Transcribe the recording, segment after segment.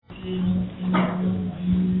Blog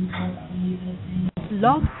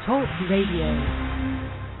Talk Radio.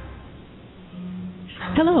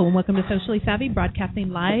 Hello and welcome to Socially Savvy, broadcasting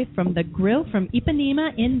live from the Grill from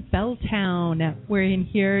Ipanema in Belltown. We're in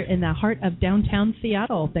here in the heart of downtown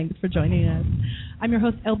Seattle. Thanks for joining us. I'm your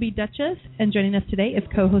host, LB Dutchess, and joining us today is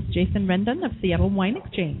co-host Jason Rendon of Seattle Wine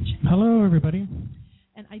Exchange. Hello, everybody.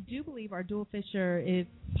 And I do believe our dual fisher is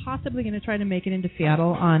possibly going to try to make it into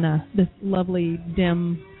Seattle on this lovely,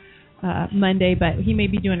 dim Monday, but he may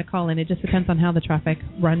be doing a call-in. It just depends on how the traffic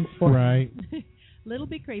runs for Right. Little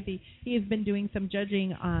bit crazy. He has been doing some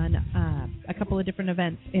judging on a couple of different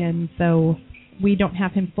events, and so we don't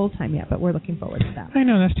have him full-time yet, but we're looking forward to that. I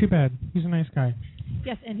know, that's too bad. He's a nice guy.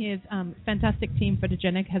 Yes, and his fantastic team,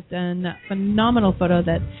 Photogenic, has done phenomenal photos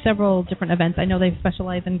at several different events. I know they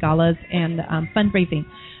specialize in galas and fundraising.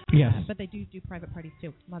 Yes. But they do private parties,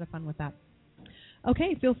 too. A lot of fun with that.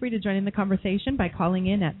 Okay, feel free to join in the conversation by calling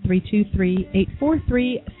in at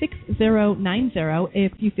 323-843-6090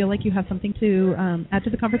 if you feel like you have something to add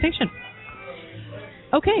to the conversation.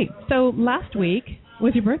 Okay, so last week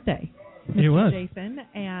was your birthday, Mr. It was. Jason,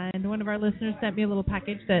 and one of our listeners sent me a little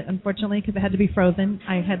package that, unfortunately, because it had to be frozen,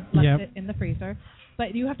 I had left it in the freezer.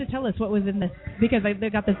 But you have to tell us what was in this, because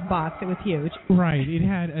they got this box. It was huge. Right. It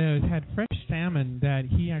had fresh salmon that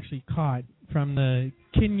he actually caught from the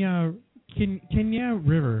Kenya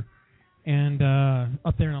River, and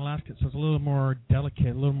up there in Alaska, so it's a little more delicate,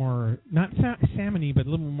 a little more, not salmony, but a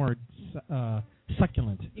little more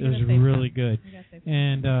succulent. It was really good.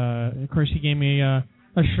 And, of course, he gave me a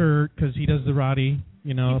shirt because he does the Roddy,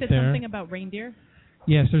 you know, up there. You said something about reindeer?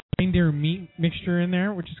 Yes, there's reindeer meat mixture in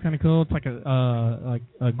there, which is kind of cool. It's like a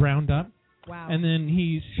ground up. Wow. And then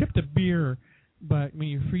he shipped a beer, but when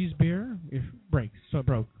you freeze beer, it breaks, so it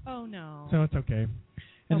broke. Oh, no. So it's okay.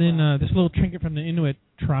 And then this little trinket from the Inuit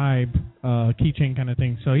tribe, keychain kind of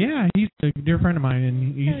thing. So yeah, he's a dear friend of mine,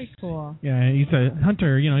 and he's very cool. Yeah, he's a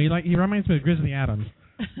hunter. You know, he reminds me of Grizzly Adams.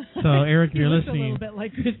 So Eric, if you're listening, a little bit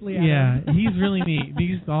like Grizzly Adams. Yeah, he's really neat.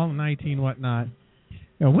 He's all 19, whatnot.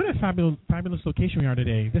 You know, what a fabulous location we are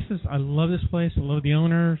today. I love this place. I love the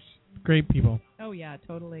owners. Great people. Oh yeah,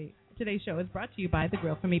 totally. Today's show is brought to you by the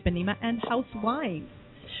Grill from Ipanema and House Wine.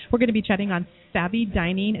 We're going to be chatting on savvy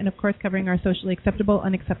dining and, of course, covering our socially acceptable,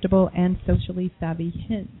 unacceptable, and socially savvy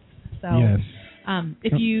hints. So, yes.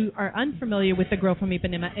 If you are unfamiliar with the Grill from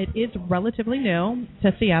Ipanema, it is relatively new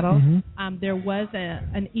to Seattle. Mm-hmm. There was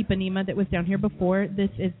an Ipanema that was down here before.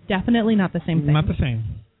 This is definitely not the same thing. Not the same.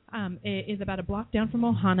 It is about a block down from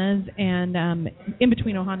Ohana's and in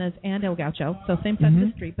between Ohana's and El Gaucho, so same side of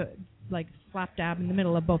the street, but like slap dab in the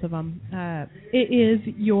middle of both of them. It is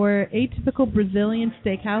your atypical Brazilian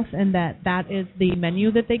steakhouse, and that is the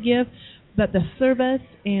menu that they give, but the service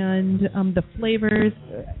and the flavors,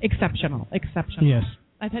 exceptional. Yes.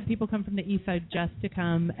 I've had people come from the east side just to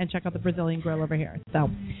come and check out the Brazilian grill over here. So,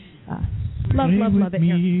 love it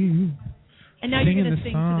here. And now you're going to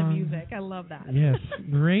sing to the music. I love that. Yes,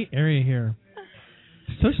 great area here.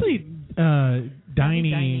 Socially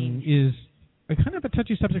dining is a kind of a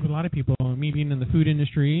touchy subject with a lot of people, me being in the food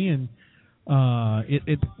industry, and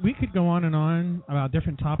we could go on and on about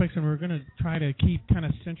different topics, and we're going to try to keep kind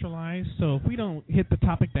of centralized. So if we don't hit the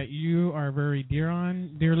topic that you are very dear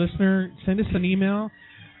listener, send us an email.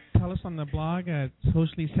 Tell us on the blog at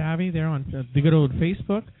Socially Savvy there on the good old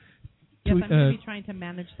Facebook. Yes, I'm going to be trying to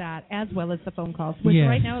manage that as well as the phone calls, which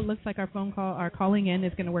right now it looks like our calling in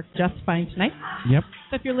is going to work just fine tonight. Yep.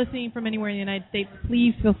 So if you're listening from anywhere in the United States,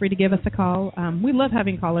 please feel free to give us a call. We love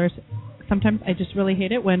having callers. Sometimes I just really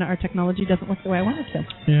hate it when our technology doesn't work the way I want it to.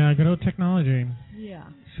 Yeah, good old technology. Yeah.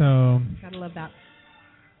 So. Gotta love that.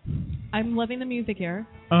 I'm loving the music here.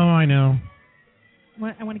 Oh, I know.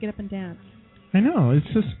 I want to get up and dance. I know. It's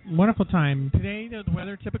just a wonderful time. Today, the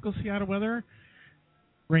weather, typical Seattle weather.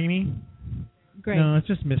 Rainy. Gray. No, it's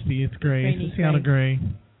just misty. It's gray. Rainy, it's Seattle gray.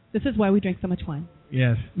 This is why we drink so much wine.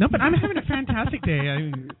 Yes. No, but I'm having a fantastic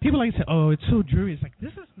day. People like to say, oh, it's so dreary. It's like,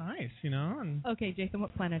 this is nice, you know? And okay, Jason,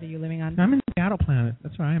 what planet are you living on? I'm in the Seattle planet.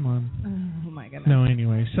 That's where I am on. Oh, my goodness. No,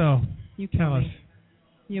 anyway. So, tell us.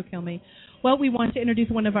 You kill me. Well, we want to introduce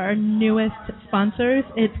one of our newest sponsors.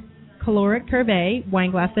 It's Caloric Curve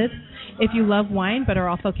wine glasses. If you love wine but are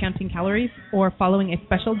also counting calories or following a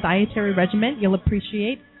special dietary regimen, you'll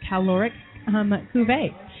appreciate Caloric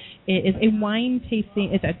Cuvée. It is a wine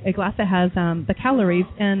tasting. It's a glass that has the calories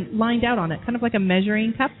and lined out on it, kind of like a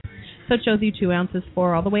measuring cup. So it shows you 2 ounces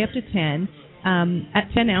for all the way up to 10.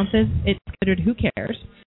 At 10 ounces, it's considered who cares,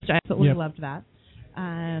 which I absolutely loved that.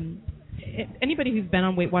 anybody who's been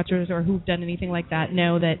on Weight Watchers or who've done anything like that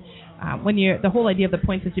know that when the whole idea of the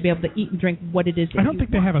points is to be able to eat and drink what it is that I don't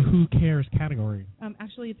think they have a who cares category.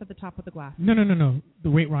 Actually, it's at the top of the glass. No. The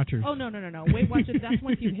Weight Watchers. Oh, no. Weight Watchers, that's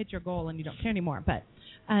once you hit your goal and you don't care anymore. But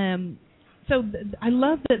so I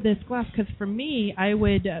love this glass because for me, I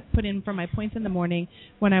would put in for my points in the morning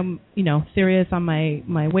when I'm, serious on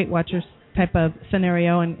my Weight Watchers type of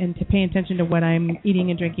scenario and to pay attention to what I'm eating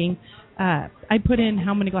and drinking. I put in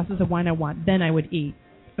how many glasses of wine I want, then I would eat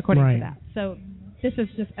according to that. So this is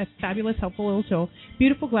just a fabulous, helpful little tool.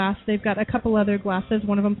 Beautiful glass. They've got a couple other glasses.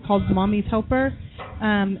 One of them is called Mommy's Helper,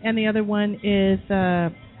 and the other one is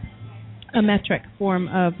a metric form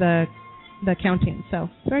of the counting. So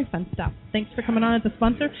very fun stuff. Thanks for coming on as a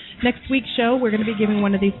sponsor. Next week's show, we're going to be giving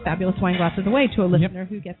one of these fabulous wine glasses away to a listener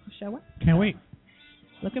who gets to show up. Can't wait.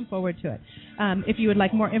 Looking forward to it. If you would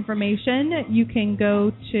like more information, you can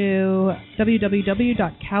go to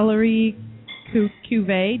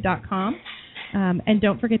www.caloriecuve.com. And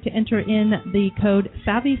don't forget to enter in the code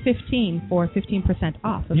SAVVY15 for 15%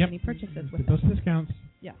 off of any purchases with those discounts.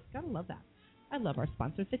 Yeah, gotta love that. I love our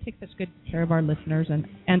sponsors. They take such good care of our listeners and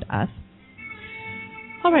us.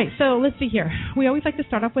 All right, so let's see here. We always like to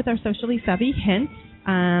start off with our socially savvy hints.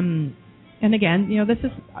 And again, this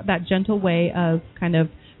is that gentle way of kind of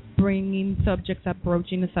bringing subjects up,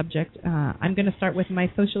 broaching a subject. I'm going to start with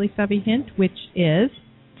my socially savvy hint, which is,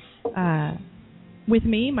 with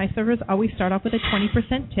me, my servers always start off with a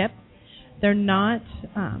 20% tip. They're not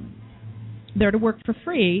there to work for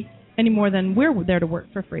free any more than we're there to work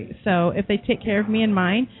for free. So if they take care of me and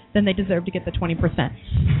mine, then they deserve to get the 20%.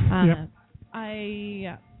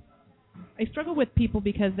 I struggle with people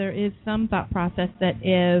because there is some thought process that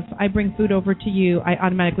if I bring food over to you, I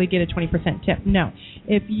automatically get a 20% tip. No.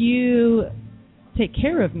 If you take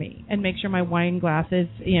care of me and make sure my wine glass is,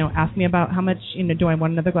 ask me about how much, do I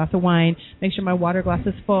want another glass of wine, make sure my water glass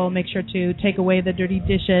is full, make sure to take away the dirty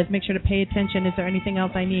dishes, make sure to pay attention, is there anything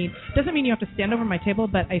else I need? Doesn't mean you have to stand over my table,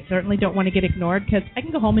 but I certainly don't want to get ignored because I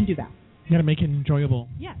can go home and do that. You got to make it enjoyable.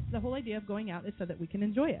 Yes, the whole idea of going out is so that we can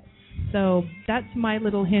enjoy it. So that's my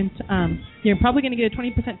little hint. You're probably going to get a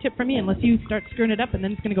 20% tip from me unless you start screwing it up, and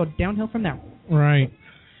then it's going to go downhill from there. Right.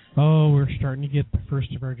 Oh, we're starting to get the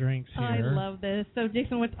first of our drinks here. I love this. So,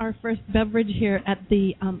 Jason, what's our first beverage here at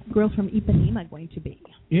the Grill from Ipanema going to be?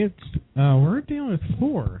 It's we're dealing with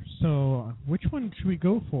 4. So, which one should we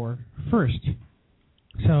go for first?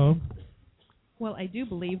 So, well, I do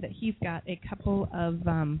believe that he's got a couple of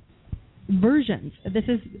versions. This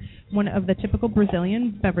is one of the typical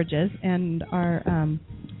Brazilian beverages, and our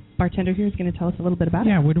bartender here is going to tell us a little bit about it.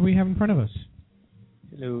 Yeah, what do we have in front of us?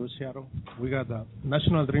 Hello, Seattle. We got the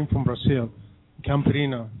national drink from Brazil,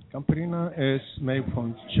 Campirina. Campirina is made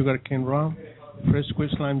from sugarcane rum, fresh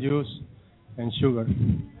squeezed lime juice, and sugar.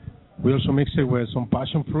 We also mix it with some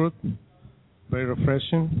passion fruit, very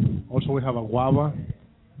refreshing. Also, we have a guava.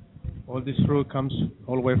 All this fruit comes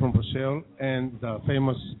all the way from Brazil, and the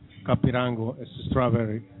famous capirango is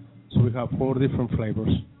strawberry. So we have 4 different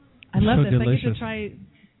flavors. I love so this. Delicious. I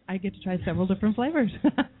get to try several different flavors.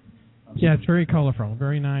 Yeah, it's very colorful,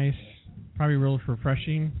 very nice, probably real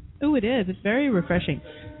refreshing. Oh, it is. It's very refreshing.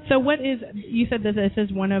 So you said that this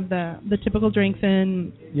is one of the typical drinks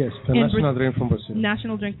in... Yes, the national drink from Brazil.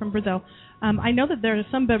 National drink from Brazil. I know that there are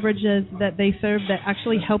some beverages that they serve that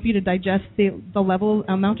actually help you to digest the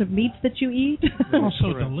amount of meats that you eat.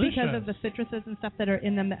 Also delicious. Because of the citruses and stuff that are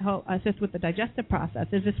in them that help assist with the digestive process.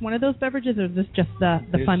 Is this one of those beverages, or is this just the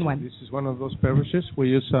fun one? This is one of those beverages. We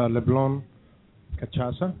use Leblon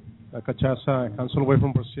cachaça. The cachaça comes all the way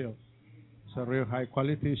from Brazil. It's a real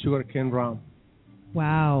high-quality sugarcane rum.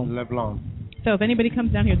 Wow. Leblon. So if anybody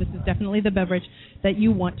comes down here, this is definitely the beverage that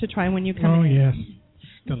you want to try when you come in. Oh, yes.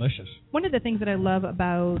 Delicious. One of the things that I love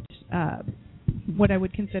about what I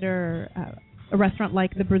would consider a restaurant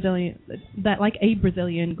like a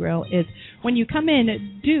Brazilian grill is when you come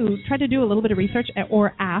in, try to do a little bit of research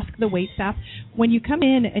or ask the wait staff. When you come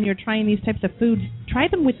in and you're trying these types of foods, try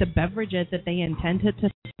them with the beverages that they intend to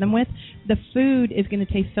them with. The food is going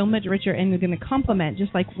to taste so much richer and you're going to complement,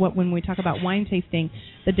 just like when we talk about wine tasting,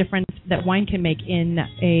 the difference that wine can make in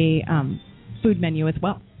a food menu as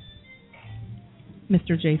well.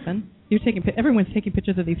 Mr. Jason, everyone's taking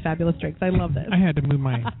pictures of these fabulous drinks. I love this. I had to move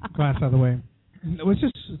my glass out of the way. It was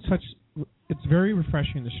just it's very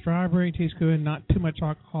refreshing. The strawberry tastes good, not too much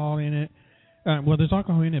alcohol in it. Well, there's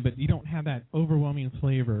alcohol in it, but you don't have that overwhelming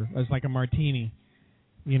flavor as like a martini,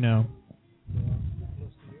 There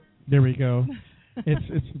we go.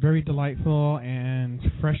 It's very delightful and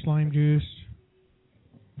fresh lime juice.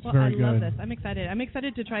 It's very good. I love this. I'm excited. I'm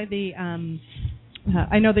excited to try the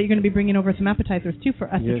I know that you're going to be bringing over some appetizers, too, for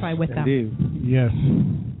us to try with indeed. them. Yes.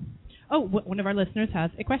 Oh, one of our listeners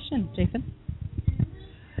has a question. Jason?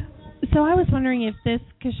 So I was wondering if this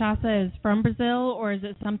cachaça is from Brazil or is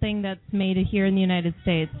it something that's made here in the United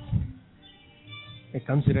States? It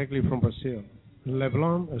comes directly from Brazil.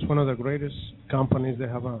 Leblon is one of the greatest companies they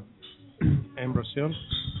have in Brazil,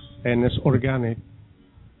 and it's organic.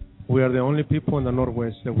 We are the only people in the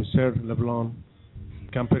Northwest that we serve Leblon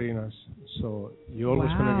Camperinas. So you're always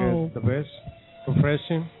going to get the best,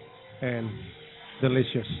 refreshing, and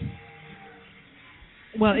delicious.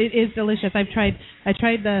 Well, it is delicious. I tried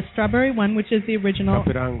the strawberry one, which is the original.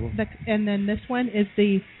 Capirango. And then this one is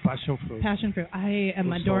the Passion fruit. Passion fruit. I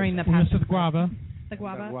am adoring the passion fruit. guava. The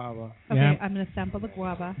guava? The guava. Okay, Yeah. I'm going to sample the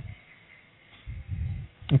guava.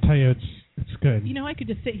 I'll tell you, it's good. You know, I could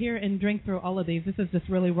just sit here and drink through all of these. This is just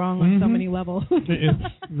really wrong on so many levels. It's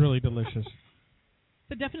really delicious.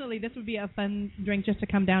 So definitely, this would be a fun drink just to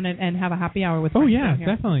come down and have a happy hour with. Oh, friends yeah, down here.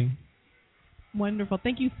 definitely. Wonderful.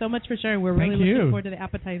 Thank you so much for sharing. We're really looking forward to the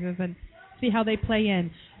appetizers and see how they play in.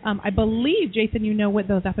 I believe, Jason, you know what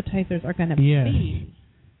those appetizers are going to be.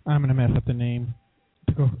 I'm going to mess up the name.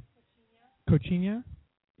 Cochina?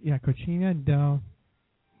 Yeah, Cochina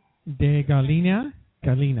de Galina.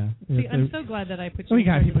 See, I'm so glad that I put you we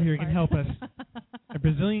got in people charge here of who this can part. help us. A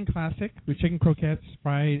Brazilian classic with chicken croquettes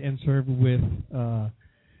fried and served with,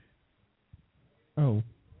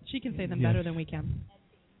 She can say them better than we can.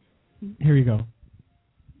 Here you go.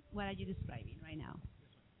 What are you describing right now?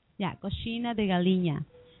 Yeah, coxina de galinha.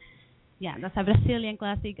 Yeah, that's a Brazilian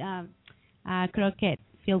classic croquette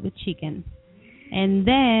filled with chicken. And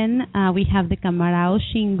then we have the camarão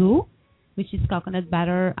xingu, which is coconut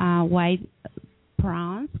butter white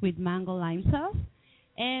prawns with mango lime sauce.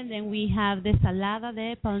 And then we have the salada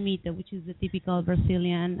de palmito, which is the typical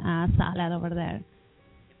Brazilian salad over there.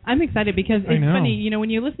 I'm excited because it's funny, you know, when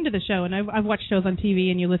you listen to the show, and I've watched shows on TV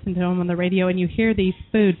and you listen to them on the radio and you hear these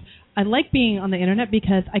foods. I like being on the internet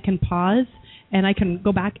because I can pause and I can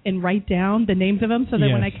go back and write down the names of them so that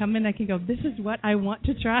when I come in, I can go, this is what I want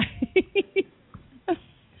to try.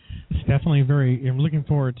 It's definitely I'm looking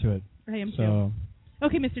forward to it. I am too.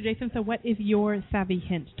 Okay, Mr. Jason, so what is your savvy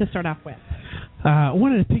hint to start off with? I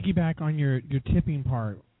wanted to piggyback on your tipping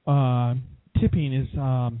part. Tipping is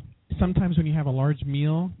sometimes when you have a large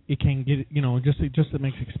meal, it can get, just it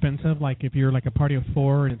makes it expensive. Like if you're like a party of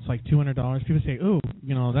 4 and it's like $200, people say, oh,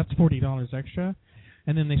 that's $40 extra.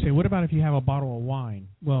 And then they say, what about if you have a bottle of wine?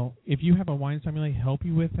 Well, if you have a wine sommelier help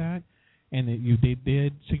you with that, and they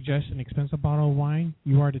did suggest an expensive bottle of wine,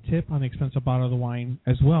 you are to tip on the expensive bottle of the wine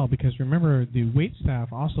as well, because remember, the wait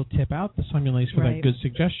staff also tip out the sommeliers for that good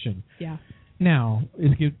suggestion. Yeah. Now,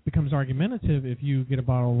 it becomes argumentative if you get a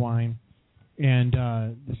bottle of wine and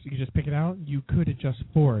you just pick it out, you could adjust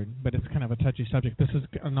forward, but it's kind of a touchy subject. This is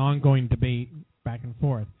an ongoing debate back and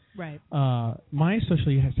forth. Right. My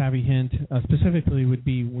socially savvy hint specifically would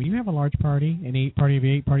be when you have a large party, party of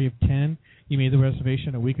 8, party of 10, you made the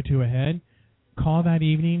reservation a week or two ahead, call that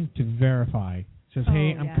evening to verify. Says,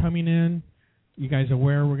 hey, I'm coming in. You guys are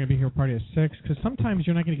aware we're going to be here at party at 6? Because sometimes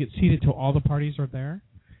you're not going to get seated till all the parties are there.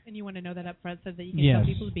 And you want to know that up front so that you can tell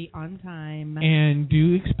people to be on time. And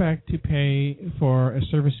do expect to pay for a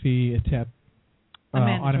service fee, a tip,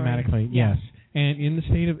 automatically. Yeah. Yes. And in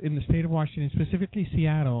the state of Washington, specifically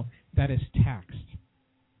Seattle, that is taxed.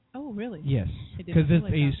 Oh, really? Yes, because it's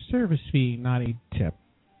a service fee, not a tip.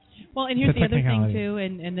 Well, and here's the other thing, too,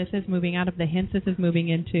 and this is moving out of the hints. This is moving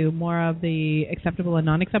into more of the acceptable and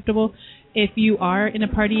non-acceptable. If you are in a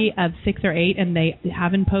party of 6 or 8 and they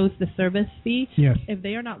have imposed the service fee, if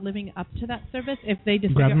they are not living up to that service, if they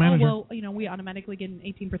just say, oh, well, we automatically get an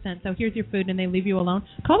 18%, so here's your food, and they leave you alone,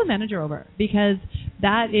 call the manager over, because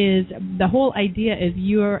that is, the whole idea is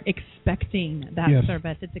you're expecting that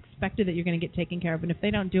service. It's expected that you're going to get taken care of, and if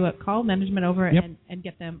they don't do it, call management over and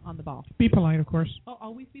get them on the ball. Be polite, of course. Oh,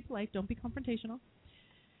 always be polite. Don't be confrontational.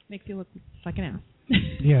 Makes you look like an ass.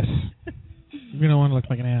 Yes. You don't want to look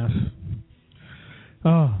like an ass.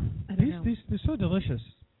 Oh, these they're so delicious.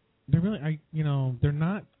 They're really, they're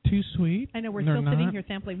not too sweet. I know, we're still sitting here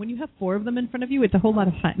sampling. When you have 4 of them in front of you, it's a whole lot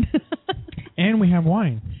of fun. And we have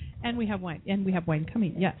wine. And we have wine. And we have wine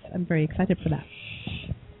coming. Yes, I'm very excited for that.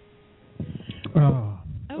 Oh.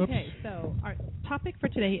 Okay, so our topic for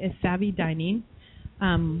today is savvy dining.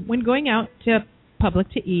 When going out to public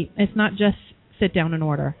to eat, it's not just sit down and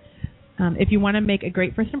order. If you want to make a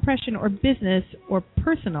great first impression or business or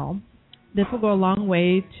personal, this will go a long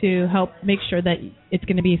way to help make sure that it's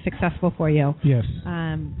going to be successful for you. Yes.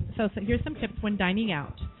 So here's some tips when dining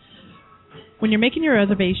out. when you're making your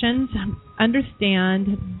reservations,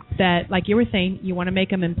 understand that, like you were saying, you want to make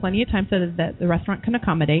them in plenty of time so that the restaurant can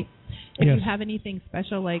accommodate. If you have anything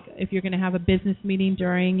special, like if you're going to have a business meeting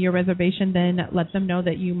during your reservation, then let them know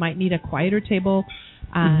that you might need a quieter table.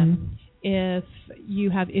 If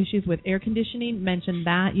you have issues with air conditioning, mention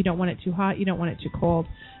that. You don't want it too hot. You don't want it too cold.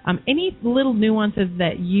 Any little nuances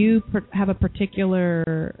that you have a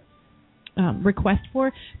particular request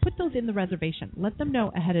for, put those in the reservation. Let them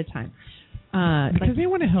know ahead of time. Because they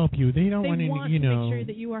want to help you. They don't want to, you know, make sure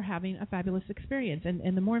that you are having a fabulous experience.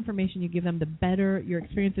 And the more information you give them, the better your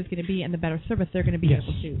experience is going to be and the better service they're going to be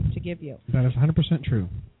able to give you. That is 100% true.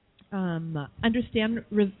 Understand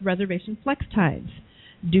reservation flex times.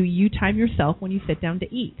 Do you time yourself when you sit down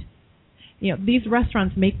to eat? You know, these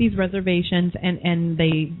restaurants make these reservations and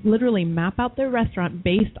they literally map out their restaurant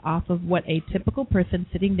based off of what a typical person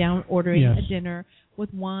sitting down ordering a dinner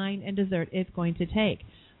with wine and dessert is going to take.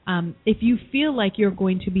 If you feel like you're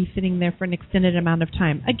going to be sitting there for an extended amount of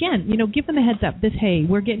time, again, you know, give them a heads up. Hey,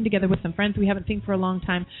 we're getting together with some friends we haven't seen for a long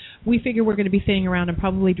time. We figure we're going to be sitting around and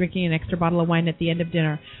probably drinking an extra bottle of wine at the end of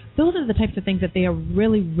dinner. Those are the types of things that they are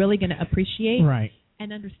really, really going to appreciate. Right.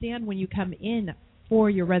 And understand when you come in for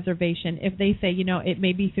your reservation, if they say, you know, it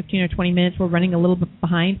may be 15 or 20 minutes, we're running a little bit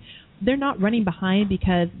behind, they're not running behind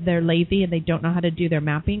because they're lazy and they don't know how to do their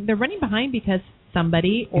mapping. They're running behind because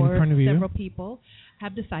somebody or several people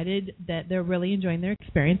have decided that they're really enjoying their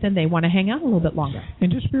experience and they want to hang out a little bit longer.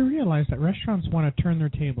 And just realize that restaurants want to turn their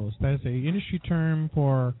tables. That is an industry term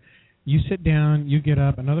for you sit down, you get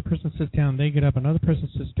up, another person sits down, they get up, another person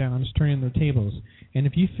sits down, just turning their tables. And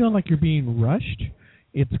if you feel like you're being rushed,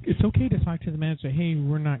 it's okay to talk to the manager and say, hey,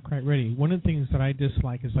 we're not quite ready. One of the things that I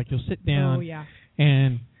dislike is like you'll sit down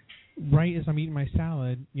and right as I'm eating my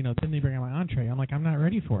salad, you know, then they bring out my entree. I'm like, I'm not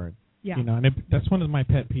ready for it. Yeah. You know, and that's one of my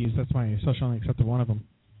pet peeves. That's my socially unacceptable one of them.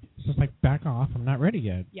 It's just like, back off. I'm not ready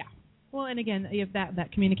yet. Yeah. Well, and again, if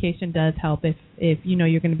that communication does help, if you know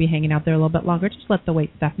you're going to be hanging out there a little bit longer, just let the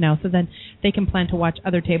wait staff know so then they can plan to watch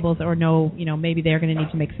other tables or know, you know, maybe they're going to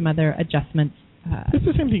need to make some other adjustments. It's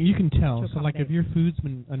the same thing. You can tell. So, like, if your food's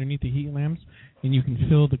been underneath the heat lamps and you can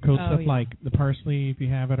feel the cold stuff, like the parsley, if you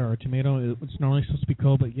have it, or a tomato, it's normally supposed to be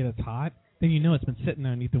cold, but yet it's hot, then you know it's been sitting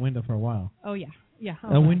underneath the window for a while. Oh, yeah. Yeah.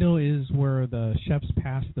 A window is where the chefs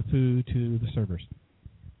pass the food to the servers.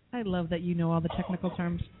 I love that you know all the technical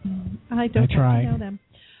terms. I try. Know them.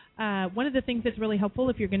 One of the things that's really helpful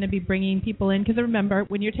if you're going to be bringing people in, because remember,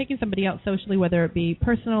 when you're taking somebody out socially, whether it be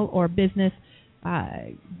personal or business,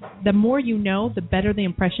 the more you know, the better the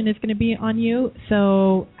impression is going to be on you.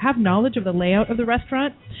 So have knowledge of the layout of the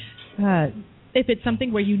restaurant. If it's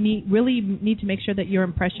something where you really need to make sure that your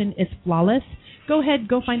impression is flawless, go ahead,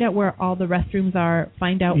 go find out where all the restrooms are,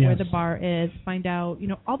 find out where the bar is, find out, you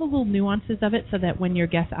know, all the little nuances of it so that when your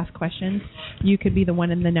guests ask questions, you could be the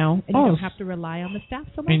one in the know and you don't have to rely on the staff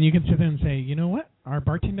so much. And you can sit there and say, you know what, our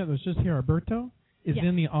bartender that was just here, Alberto, is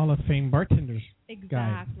in the Hall of Fame bartenders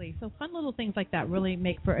Exactly. So fun little things like that really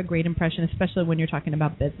make for a great impression, especially when you're talking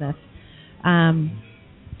about business.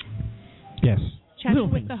 Yes.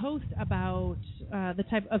 Chatting with the host about the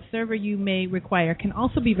type of server you may require can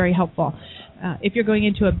also be very helpful. If you're going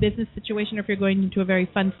into a business situation or if you're going into a very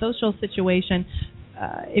fun social situation,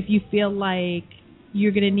 if you feel like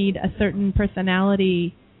you're going to need a certain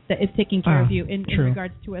personality that is taking care of you in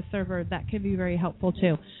regards to a server, that can be very helpful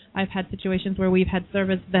too. I've had situations where we've had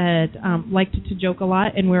servers that liked to joke a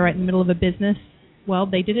lot and we're right in the middle of a business. Well,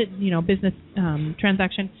 they did it, you know, business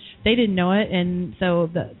transaction. They didn't know it, and so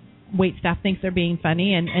the wait staff thinks they're being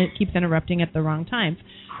funny and it keeps interrupting at the wrong times.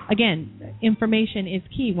 Again, information is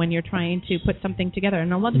key when you're trying to put something together.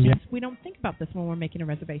 And a lot of times we don't think about this when we're making a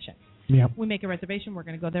reservation. Yep. We make a reservation, we're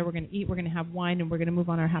going to go there, we're going to eat, we're going to have wine, and we're going to move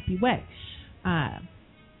on our happy way.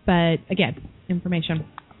 But again, information.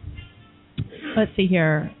 Let's see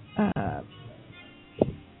here.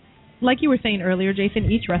 Like you were saying earlier, Jason,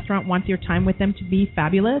 each restaurant wants your time with them to be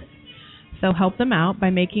fabulous. So help them out by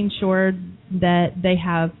making sure that they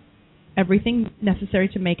have everything necessary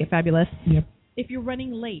to make it fabulous. Yep. If you're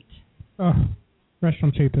running late. Oh,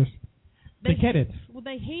 restaurants hate this. They get it. Well,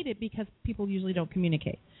 they hate it because people usually don't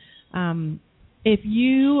communicate. If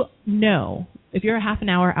you know, if you're a half an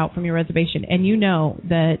hour out from your reservation and you know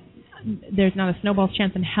that there's not a snowball's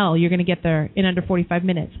chance in hell you're going to get there in under 45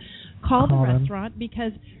 minutes, call the restaurant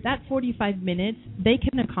because that 45 minutes, they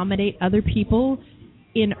can accommodate other people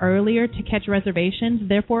in earlier to catch reservations,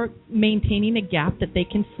 therefore maintaining a gap that they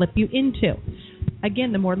can slip you into.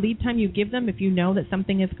 Again, the more lead time you give them, if you know that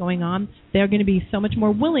something is going on, they're going to be so much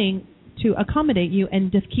more willing to accommodate you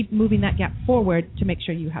and just keep moving that gap forward to make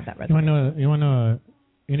sure you have that reservation. You want to know an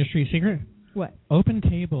industry secret? What? Open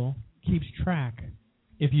table keeps track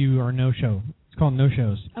if you are no-show. It's called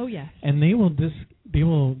no-shows. Oh, yes. And they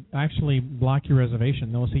will actually block your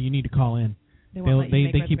reservation. They'll say you need to call in.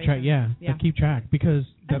 They keep track. Yeah, they keep track because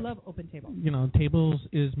I love open table. Tables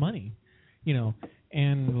is money.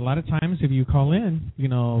 And a lot of times if you call in,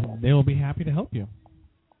 they will be happy to help you.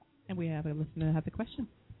 And we have a listener that has a question.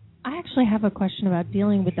 I actually have a question about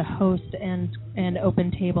dealing with the host and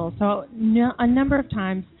open table. So a number of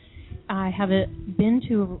times I have been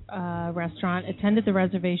to a restaurant, attended the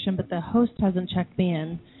reservation, but the host hasn't checked me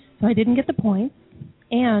in. So I didn't get the points,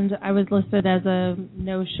 and I was listed as a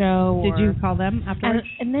no-show. Did you call them afterwards?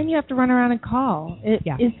 And then you have to run around and call.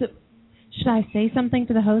 Should I say something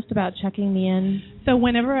to the host about checking me in? So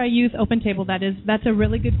whenever I use open table, that's a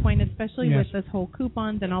really good point, especially with this whole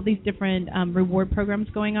coupons and all these different reward programs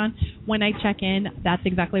going on. When I check in, that's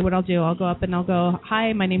exactly what I'll do. I'll go up and I'll go,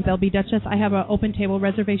 "Hi, my name's LB Dutchess. I have an open table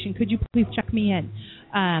reservation. Could you please check me in?"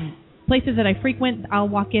 Places that I frequent, I'll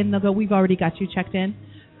walk in. They'll go, "We've already got you checked in."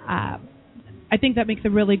 I think that makes a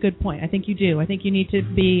really good point. I think you do. I think you need to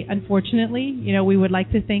be, unfortunately, we would like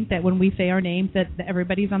to think that when we say our names that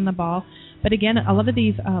everybody's on the ball. But again, a lot of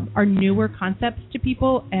these are newer concepts to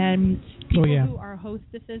people, and people who are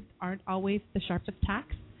hostesses aren't always the sharpest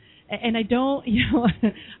tacks. And I don't,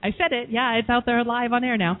 I said it, it's out there live on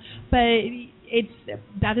air now. But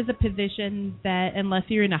that is a position that unless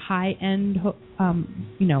you're in a high-end,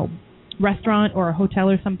 restaurant or a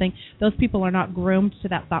hotel or something, those people are not groomed to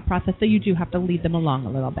that thought process, so you do have to lead them along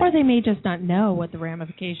a little bit. Or they may just not know what the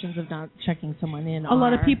ramifications of not checking someone in are. A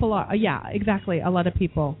lot of people are, exactly. A lot of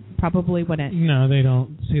people probably wouldn't. No, they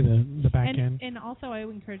don't see the back end. And also I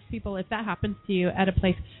would encourage people, if that happens to you at a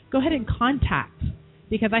place, go ahead and contact,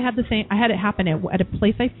 because I had it happen at a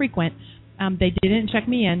place I frequent. They didn't check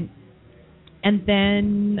me in, and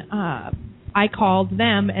then I called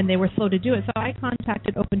them, and they were slow to do it. So I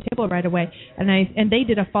contacted Open Table right away, and they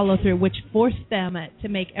did a follow-through, which forced them to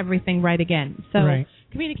make everything right again. So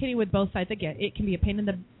communicating with both sides, again, it can be a pain in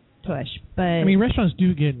the tush. But restaurants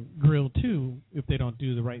do get grilled, too, if they don't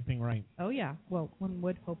do the right thing right. Oh, yeah. Well, one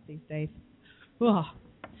would hope these days. Ugh.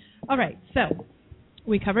 All right, so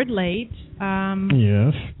we covered late.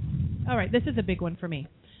 Yes. All right, this is a big one for me.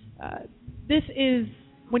 This is...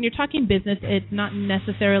 When you're talking business, it's not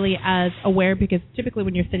necessarily as aware, because typically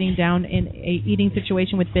when you're sitting down in a eating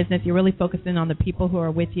situation with business, you're really focusing on the people who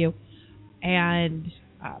are with you. And,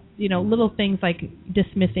 little things like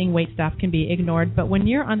dismissing waitstaff can be ignored. But when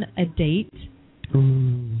you're on a date,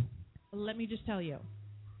 let me just tell you,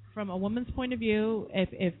 from a woman's point of view,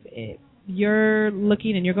 if you're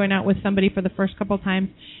looking and you're going out with somebody for the first couple of times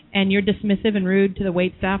and you're dismissive and rude to the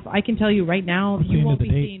waitstaff, I can tell you right now, you won't be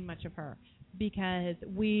seeing much of her. Because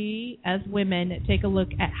we, as women, take a look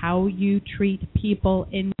at how you treat people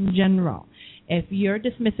in general. If you're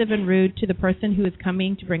dismissive and rude to the person who is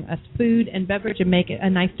coming to bring us food and beverage and make it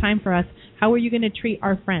a nice time for us, how are you going to treat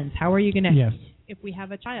our friends? How are you going to, if we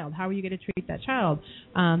have a child, how are you going to treat that child?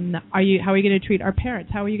 How are you going to treat our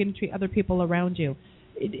parents? How are you going to treat other people around you?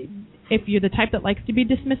 If you're the type that likes to be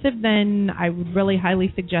dismissive, then I would really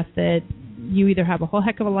highly suggest that you either have a whole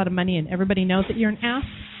heck of a lot of money and everybody knows that you're an ass,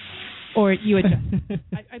 or you adjust.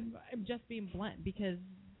 I'm just being blunt, because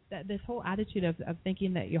this whole attitude of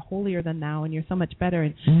thinking that you're holier than thou and you're so much better,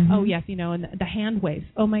 and and the hand waves,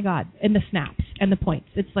 oh my God, and the snaps and the points.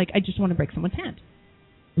 It's like I just want to break someone's hand.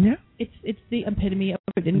 Yeah. It's the epitome of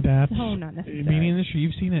it. That's not necessarily. Being in the industry,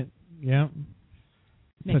 you've seen it. Yeah.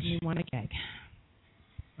 Makes me want to gag.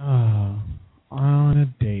 On a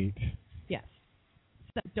date. Yes.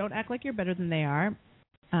 So don't act like you're better than they are.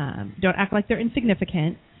 Don't act like they're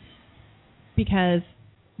insignificant, because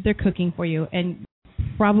they're cooking for you, and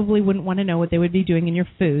probably wouldn't want to know what they would be doing in your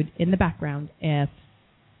food in the background if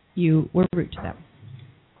you were rude to them.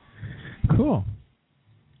 Cool.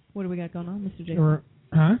 What do we got going on, Mr. Jason?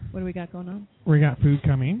 What do we got going on? We got food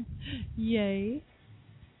coming. Yay.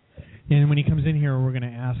 And when he comes in here, we're going to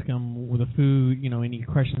ask him with the food, any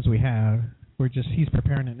questions we have. He's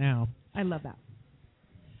preparing it now. I love that.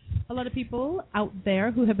 A lot of people out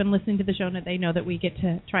there who have been listening to the show, they know that we get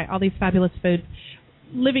to try all these fabulous foods.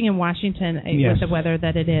 Living in Washington with the weather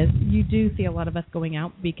that it is, you do see a lot of us going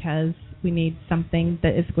out because we need something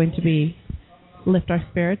that is going to lift our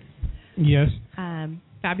spirits. Yes.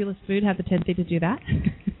 Fabulous food has a tendency to do that.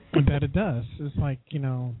 That it does. It's like,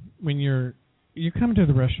 when you're coming to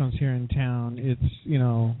the restaurants here in town, it's,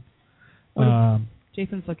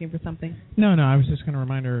 Jason's looking for something. No, I was just going to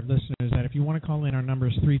remind our listeners that if you want to call in, our number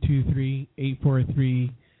is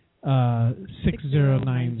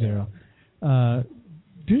 323-843-6090.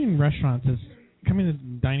 Doing restaurants is coming to the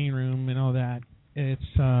dining room and all that. It's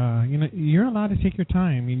you're allowed to take your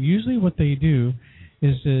time. I mean, usually what they do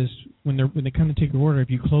is when they come to take your order, if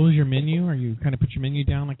you close your menu or you kind of put your menu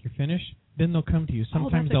down like you're finished, then they'll come to you.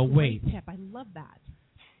 Sometimes they'll wait. Tip. I love that.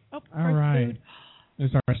 Oh, all right. Food.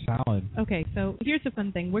 There's our salad. Okay, so here's the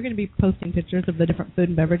fun thing. We're going to be posting pictures of the different food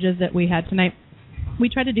and beverages that we had tonight. We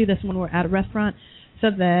try to do this when we're at a restaurant so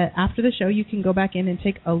that after the show you can go back in and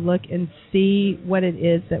take a look and see what it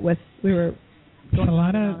is that we were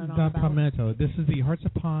Salada da Palmetto. This is the Hearts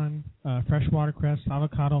of Pond, fresh watercress,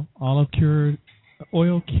 avocado,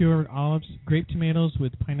 oil-cured olives, grape tomatoes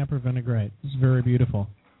with pineapple vinaigrette. It's very beautiful.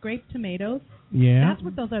 Grape tomatoes? Yeah. That's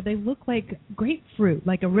what those are. They look like grapefruit,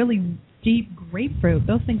 like a really deep grapefruit.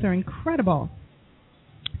 Those things are incredible.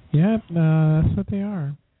 Yeah, that's what they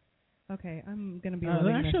are. Okay, I'm going to be It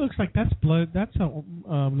actually looks like that's blood. That's a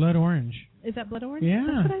blood orange. Is that blood orange?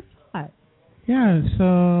 Yeah. That's what I thought. Yeah,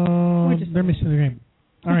 so they're missing the grape.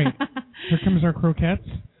 All right, here comes our croquettes.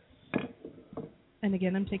 And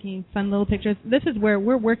again, I'm taking fun little pictures. This is where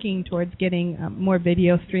we're working towards getting more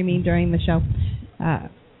video streaming during the show.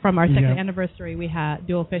 From our second anniversary, we had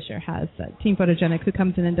Duell Fisher has Team Photogenic who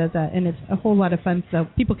comes in and does that, and it's a whole lot of fun so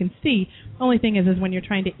people can see. Only thing is when you're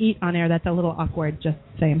trying to eat on air, that's a little awkward, just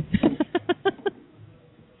saying.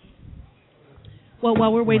 Well,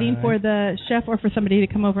 while we're waiting for the chef or for somebody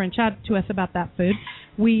to come over and chat to us about that food,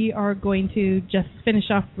 we are going to just finish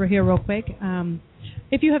off here real quick.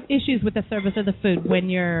 If you have issues with the service of the food when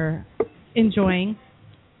you're enjoying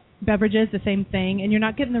beverages, the same thing, and you're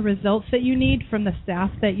not getting the results that you need from the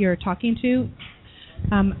staff that you're talking to,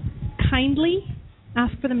 kindly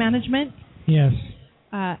ask for the management. Yes.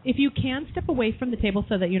 If you can, step away from the table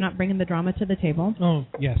so that you're not bringing the drama to the table. Oh,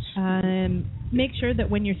 yes. Make sure that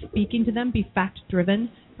when you're speaking to them, be fact-driven.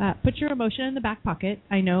 Put your emotion in the back pocket.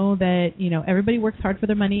 I know that, everybody works hard for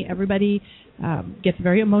their money. Everybody gets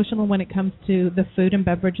very emotional when it comes to the food and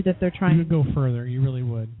beverage that they're trying. You would go further. You really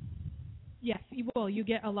would. Yes, you will. You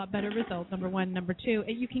get a lot better results, number one. Number two,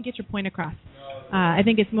 you can get your point across. I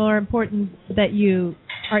think it's more important that you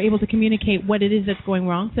are able to communicate what it is that's going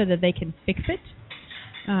wrong so that they can fix it.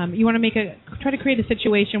 You want to try to create a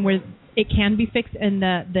situation where it can be fixed and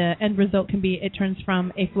the end result can be it turns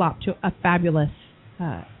from a flop to a fabulous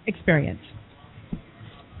experience.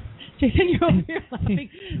 Jason, you're over here laughing.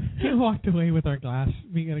 He walked away with our glass.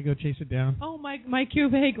 We got to go chase it down. Oh, my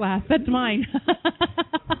cuvee glass. That's mine.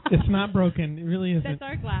 It's not broken. It really isn't. That's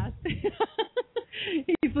our glass.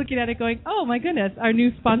 He's looking at it going, oh, my goodness, our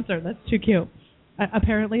new sponsor. That's too cute.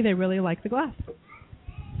 Apparently, they really like the glass.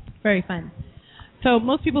 Very fun. So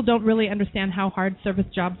most people don't really understand how hard service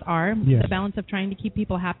jobs are. Yes. The balance of trying to keep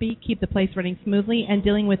people happy, keep the place running smoothly, and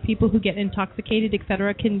dealing with people who get intoxicated,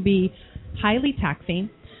 etc., can be highly taxing.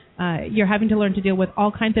 You're having to learn to deal with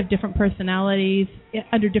all kinds of different personalities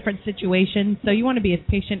under different situations. So you want to be as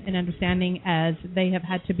patient and understanding as they have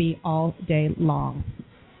had to be all day long.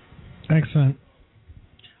 Excellent.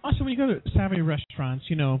 Also, when you go to savvy restaurants,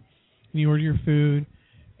 you order your food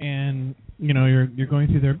and you're going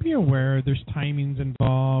through there. Be aware there's timings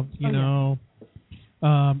involved.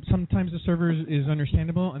 Sometimes the server is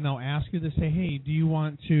understandable, and they'll ask you to say, "Hey, do you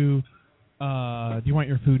want your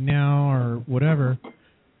food now or whatever?"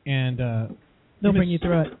 And they'll bring you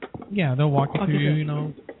through it. Yeah, they'll walk you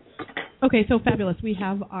through. Okay, so fabulous. We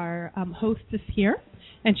have our hostess here,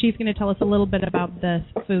 and she's going to tell us a little bit about the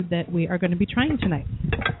food that we are going to be trying tonight,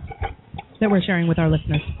 that we're sharing with our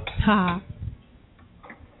listeners. Ha.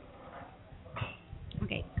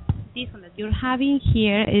 Okay, this one that you're having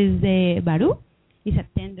here is the baru. It's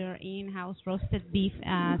a tender in-house roasted beef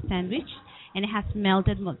sandwich, and it has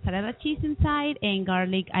melted mozzarella cheese inside and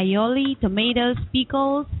garlic aioli, tomatoes,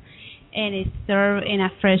 pickles, and it's served in a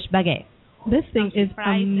fresh baguette. This thing is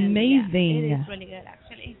amazing. It is really good,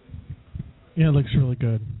 actually. Yeah, it looks really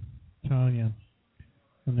good. I'm telling you.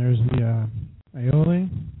 And there's the aioli.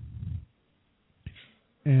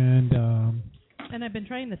 And I've been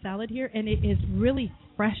trying the salad here, and it is really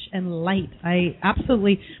fresh and light. I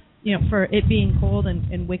absolutely, for it being cold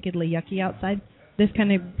and wickedly yucky outside, this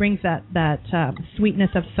kind of brings that sweetness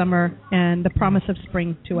of summer and the promise of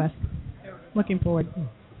spring to us. Looking forward.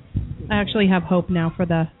 I actually have hope now for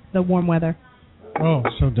the warm weather. Oh,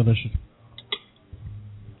 so delicious.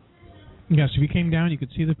 Yes, if you came down, you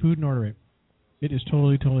could see the food and order it. It is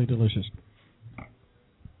totally, totally delicious.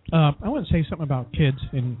 I want to say something about kids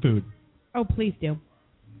and food. Oh, please do.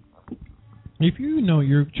 If you know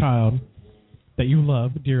your child that you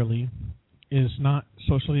love dearly is not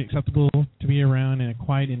socially acceptable to be around in a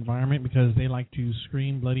quiet environment because they like to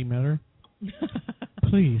scream bloody murder,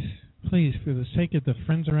 please, for the sake of the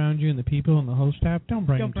friends around you and the people and the whole staff, don't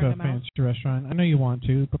bring them to a fancy restaurant. I know you want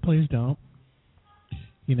to, but please don't.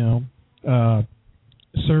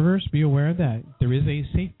 servers, be aware that there is a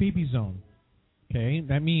safe baby zone. Okay,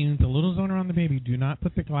 that means the little zone around the baby. Do not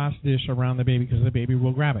put the glass dish around the baby because the baby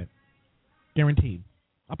will grab it. Guaranteed.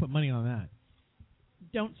 I'll put money on that.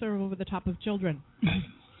 Don't serve over the top of children.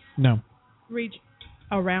 No. Reach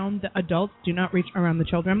around the adults. Do not reach around the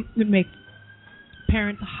children. It makes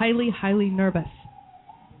parents highly, highly nervous.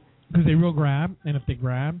 Because they will grab, and if they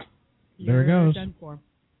grab, there it goes. Done for.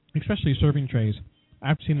 Especially serving trays.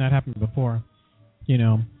 I've seen that happen before.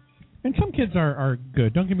 And some kids are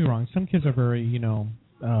good. Don't get me wrong. Some kids are very,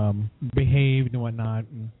 behaved and whatnot,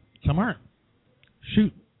 and some aren't.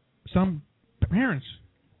 Shoot, some parents.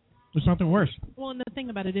 There's nothing worse. Well, and the thing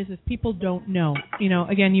about it is people don't know.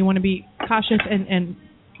 Again, you want to be cautious, and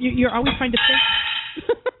you're always trying to think.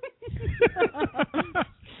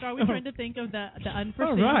 You're always trying to think of the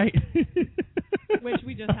unforeseen. All right. Which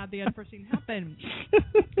we just had the unforeseen happen.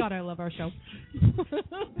 God, I love our show. These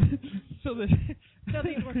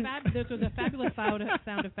were this was a fabulous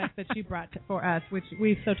sound effect that she brought for us, which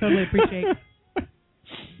we so totally appreciate.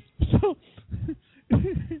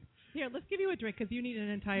 Here, let's give you a drink because you need an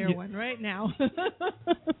entire one right now.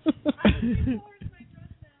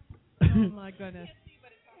 Oh my goodness.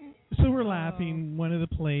 So we're laughing. One of the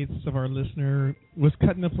plates of our listener was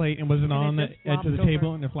cutting the plate and wasn't on the edge of the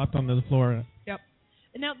table, and it flopped onto the floor. Yep.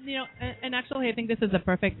 Now, and actually, I think this is a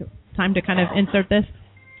perfect time to kind of insert this.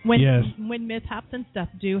 When mishaps and stuff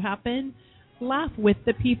do happen, laugh with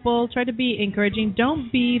the people. Try to be encouraging.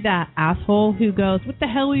 Don't be that asshole who goes, "What the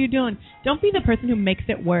hell are you doing?" Don't be the person who makes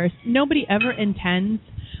it worse. Nobody ever intends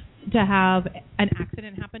to have an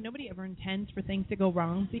accident happen. Nobody ever intends for things to go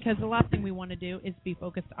wrong, because the last thing we want to do is be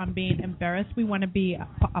focused on being embarrassed. We want to be a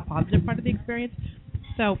positive part of the experience.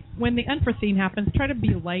 So when the unforeseen happens, try to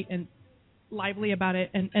be light and lively about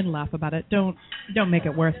it and laugh about it. Don't make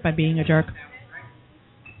it worse by being a jerk.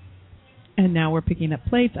 And now we're picking up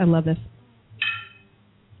plates. I love this.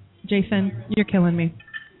 Jason, you're killing me.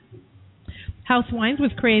 House Wines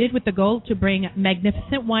was created with the goal to bring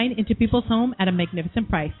magnificent wine into people's home at a magnificent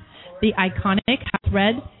price. The iconic House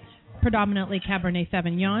Red, predominantly Cabernet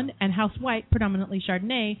Sauvignon, and House White, predominantly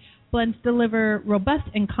Chardonnay, blends deliver robust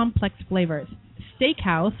and complex flavors.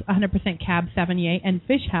 Steakhouse, 100% Cab Sauvignon, and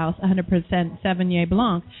Fish House, 100% Sauvignon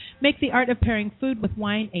Blanc, make the art of pairing food with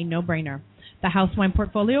wine a no-brainer. The House Wine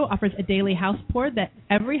portfolio offers a daily house pour that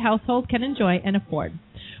every household can enjoy and afford.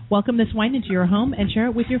 Welcome this wine into your home and share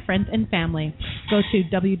it with your friends and family. Go to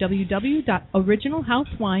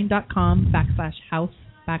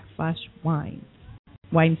www.originalhousewine.com/house/wines.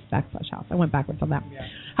 Wines/house. I went backwards on that. Yeah.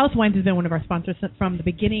 House Wines has been one of our sponsors from the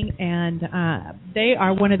beginning, and they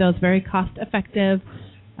are one of those very cost-effective,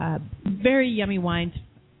 very yummy wines.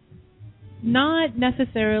 Not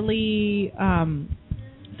necessarily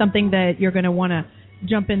something that you're going to want to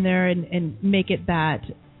jump in there and make it that.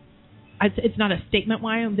 It's not a statement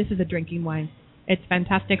wine. This is a drinking wine. It's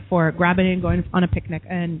fantastic for grabbing and going on a picnic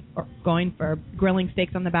or going for grilling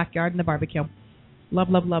steaks on the backyard and the barbecue. Love,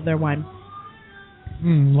 love, love their wine.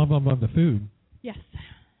 Love, love, love the food. Yes.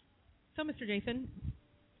 So, Mr. Jason,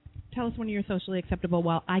 tell us when you're socially acceptable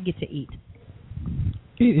while I get to eat.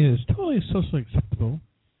 It is totally socially acceptable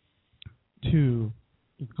to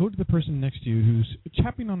go to the person next to you who's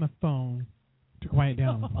chapping on the phone to quiet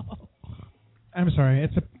down. I'm sorry,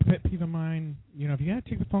 it's a pet peeve of mine. If you got to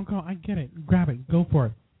take the phone call, I get it. Grab it. Go for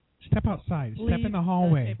it. Step outside. Step in the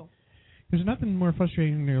hallway. There's nothing more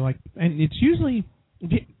frustrating than and it's usually,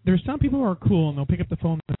 there's some people who are cool and they'll pick up the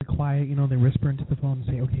phone and they're quiet, they whisper into the phone and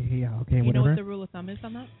say, okay, yeah, okay, whatever. You know what the rule of thumb is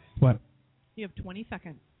on that? What? You have 20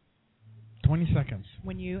 seconds. 20 seconds.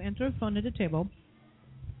 When you enter a phone at a table,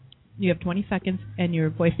 you have 20 seconds, and your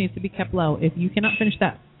voice needs to be kept low. If you cannot finish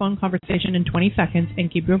that phone conversation in 20 seconds and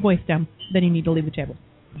keep your voice down, then you need to leave the table.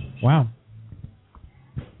 Wow.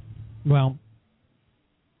 Well,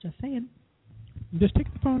 just saying. Just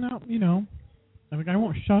take the phone out, I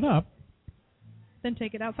won't shut up. Then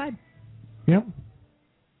take it outside. Yep.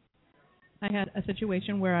 I had a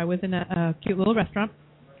situation where I was in a cute little restaurant.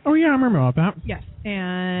 Oh, yeah, I remember all that. Yes,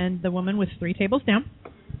 and the woman was 3 tables down.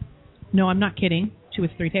 No, I'm not kidding. She was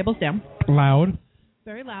 3 tables down. Loud.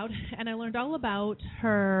 Very loud. And I learned all about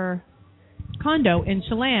her condo in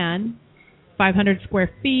Chelan, 500 square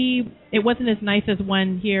feet. It wasn't as nice as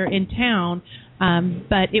one here in town,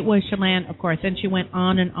 but it was Chelan, of course. And she went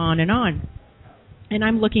on and on and on. And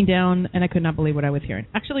I'm looking down, and I could not believe what I was hearing.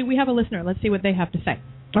 Actually, we have a listener. Let's see what they have to say.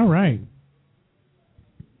 All right.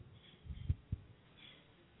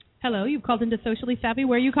 Hello, you've called into Socially Savvy.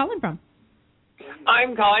 Where are you calling from?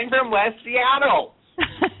 I'm calling from West Seattle.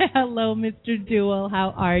 Hello, Mr. Duell.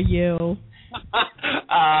 How are you?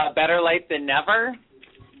 Better late than never.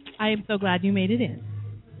 I am so glad you made it in.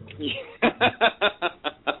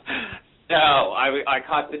 So, I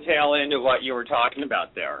caught the tail end of what you were talking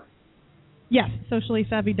about there. Yes, socially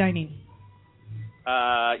savvy dining.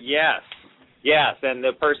 Yes. Yes, and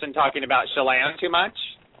the person talking about Chelan too much?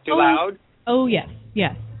 Too loud? Oh, yes.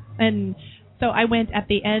 And so I went at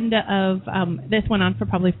the end of, this went on for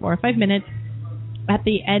probably 4 or 5 minutes. At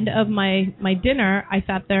the end of my dinner, I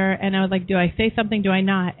sat there and I was like, do I say something, do I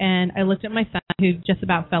not? And I looked at my son, who just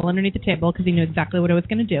about fell underneath the table because he knew exactly what I was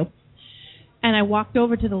going to do. And I walked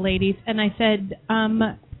over to the ladies and I said,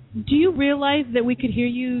 do you realize that we could hear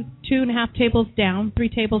you 2.5 tables down, 3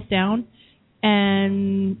 tables down?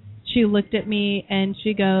 And she looked at me and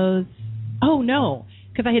she goes, oh, no,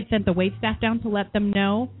 because I had sent the wait staff down to let them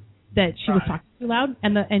know that she was talking too loud,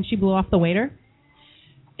 and she blew off the waiter.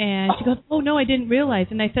 And she goes, oh, no, I didn't realize.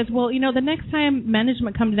 And I says, well, the next time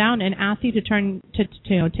management comes down and asks you to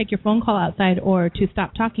take your phone call outside or to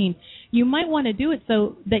stop talking, you might want to do it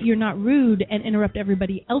so that you're not rude and interrupt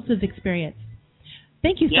everybody else's experience.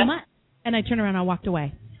 Thank you so much. And I turned around and I walked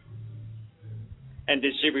away. And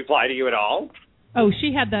did she reply to you at all? Oh,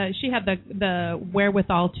 she had the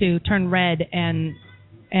wherewithal to turn red and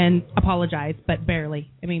apologize, but barely.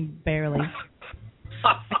 I mean, barely.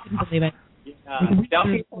 I couldn't believe it.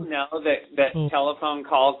 Don't people know that telephone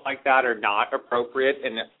calls like that are not appropriate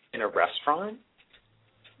in a restaurant?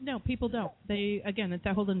 No, people don't. It's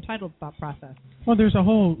that whole entitled thought process. Well, there's a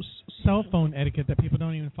whole cell phone etiquette that people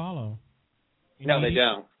don't even follow. No, they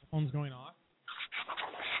don't. The phone's going off.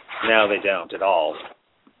 No, they don't at all.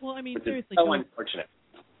 Well, I mean, seriously. So unfortunate.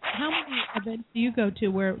 How many events do you go to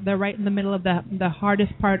where they're right in the middle of the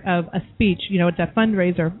hardest part of a speech? It's a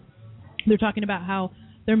fundraiser. They're talking about how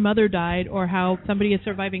their mother died or how somebody is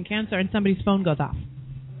surviving cancer and somebody's phone goes off.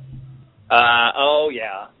 Oh,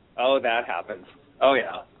 yeah. Oh, that happens. Oh,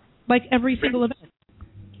 yeah. Like every single event.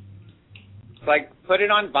 It's like, put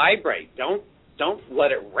it on vibrate. Don't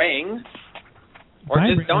let it ring. Or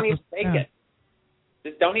Vibrate, just don't even take it.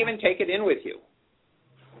 Just don't even take it in with you.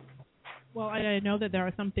 Well, I know that there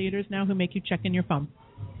are some theaters now who make you check in your phone.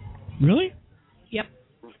 Really? Yep.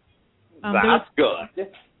 That's good.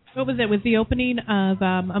 What was it? It was the opening of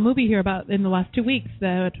a movie here about in the last 2 weeks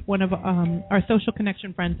that one of our social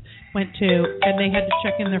connection friends went to, and they had to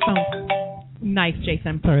check in their phone. Nice,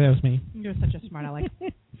 Jason. Sorry, that was me. You're such a smart aleck.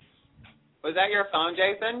 Was that your phone,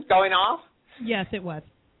 Jason, going off? Yes, it was.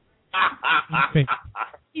 It's fake.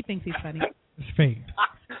 He thinks he's funny. It's fake.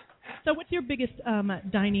 So what's your biggest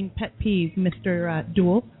dining pet peeve, Mr.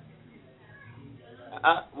 Duell?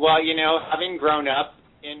 Well, having grown up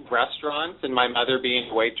in restaurants and my mother being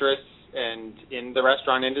a waitress and in the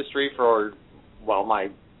restaurant industry for, my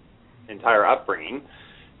entire upbringing,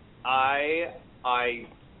 I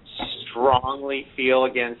strongly feel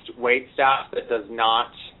against wait staff that does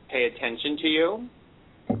not pay attention to you.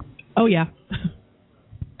 Oh, yeah.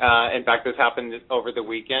 In fact, this happened over the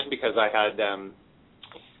weekend because I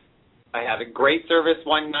had a great service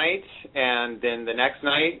one night, and then the next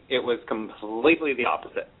night it was completely the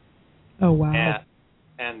opposite. Oh, wow.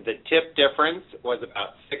 And the tip difference was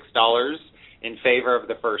about $6 in favor of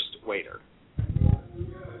the first waiter.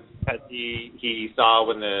 Because he saw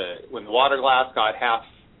when the water glass got half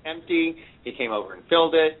empty, he came over and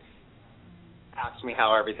filled it, asked me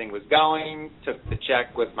how everything was going, took the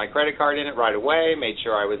check with my credit card in it right away, made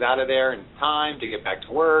sure I was out of there in time to get back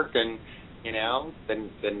to work, and then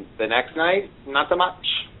the next night, not so much.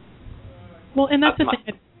 Well, and that's the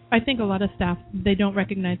thing. I think a lot of staff, they don't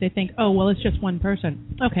recognize. They think, oh, well, it's just one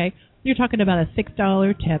person. Okay, you're talking about a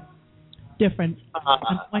 $6 tip difference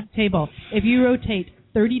on one table. If you rotate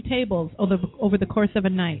 30 tables over the course of a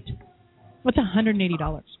night, what's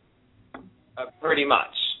 $180? Pretty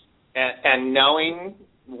much. And knowing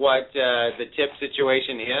what the tip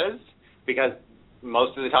situation is, because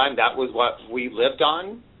most of the time that was what we lived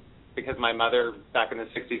on, because my mother, back in the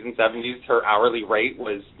 60s and 70s, her hourly rate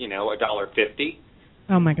was, $1.50.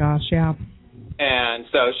 Oh, my gosh, yeah. And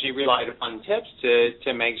so she relied upon tips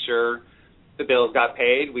to make sure the bills got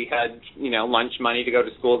paid. We had, lunch money to go to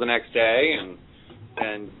school the next day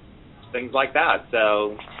and things like that.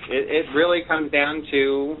 So it really comes down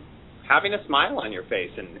to having a smile on your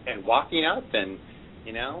face and walking up and,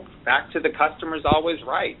 back to the customer's always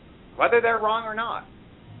right. Whether they're wrong or not,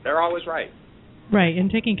 they're always right. Right,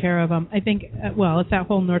 and taking care of them. I think, it's that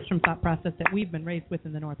whole Nordstrom thought process that we've been raised with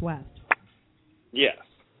in the Northwest. Yes,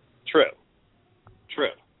 true.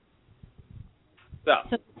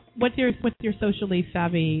 So what's your socially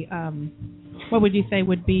savvy, what would you say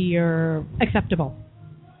would be your acceptable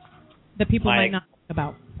that people might not think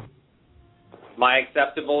about? My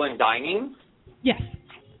acceptable in dining? Yes.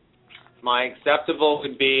 My acceptable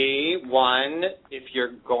would be, one, if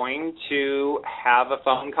you're going to have a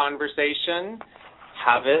phone conversation,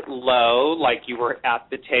 have it low, like you were at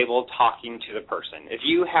the table talking to the person. If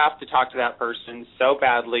you have to talk to that person so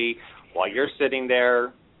badly while you're sitting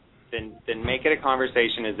there, then make it a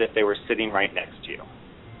conversation as if they were sitting right next to you.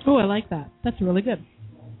 Oh, I like that. That's really good.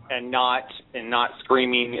 And not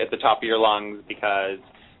screaming at the top of your lungs because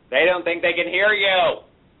they don't think they can hear you.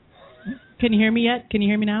 Can you hear me yet? Can you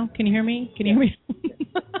hear me now? Can you hear me? Can you hear me?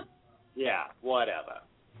 Yeah, whatever.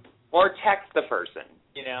 Or text the person,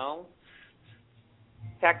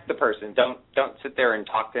 Text the person. Don't sit there and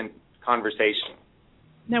talk in conversation.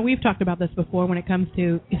 Now, we've talked about this before when it comes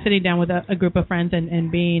to sitting down with a group of friends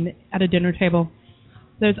and being at a dinner table.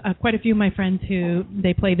 There's quite a few of my friends who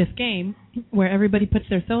they play this game where everybody puts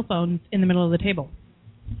their cell phones in the middle of the table.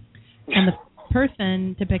 And the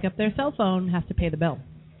person to pick up their cell phone has to pay the bill.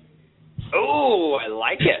 Oh, I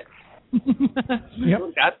like it. Yep.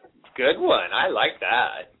 That's a good one. I like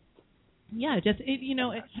that. Yeah,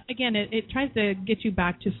 it tries to get you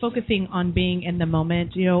back to focusing on being in the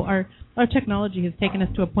moment. Our technology has taken us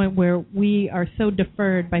to a point where we are so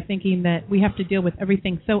deferred by thinking that we have to deal with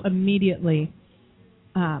everything so immediately.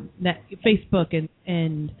 That Facebook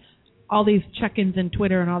and all these check-ins and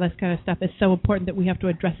Twitter and all this kind of stuff is so important that we have to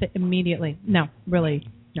address it immediately. No, really,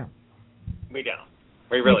 no. We don't.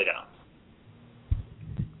 We really don't.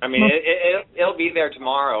 I mean, it'll be there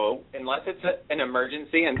tomorrow unless it's an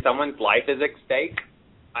emergency and someone's life is at stake.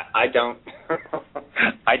 I don't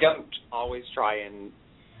I don't always try and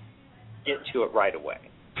get to it right away.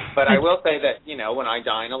 But I will say that, when I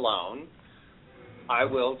dine alone, I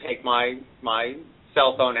will take my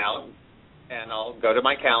cell phone out and I'll go to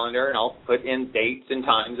my calendar and I'll put in dates and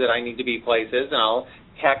times that I need to be places and I'll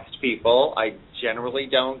text people. I generally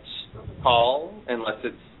don't call unless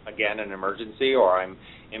it's, again, an emergency or I'm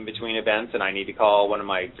in between events and I need to call one of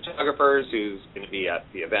my photographers who's going to be at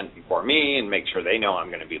the event before me and make sure they know I'm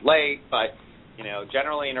going to be late. But,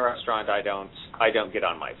 generally in a restaurant I don't get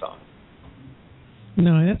on my phone.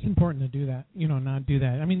 No, that's important to do that. Not do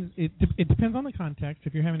that. I mean, it depends on the context.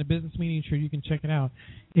 If you're having a business meeting, sure, you can check it out.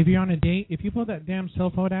 If you're on a date, if you pull that damn cell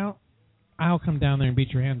phone out, I'll come down there and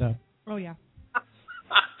beat your hand up. Oh, yeah.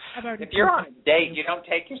 If you're on a date, you don't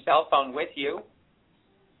take your cell phone with you.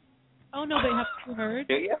 Oh, no, but have you heard?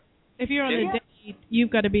 Do you? If you're on a date, you've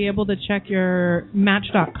got to be able to check your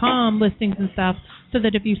Match.com listings and stuff so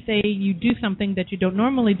that if you say you do something that you don't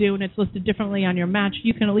normally do and it's listed differently on your Match,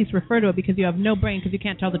 you can at least refer to it because you have no brain because you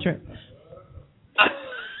can't tell the truth.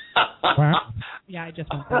 Yeah, I just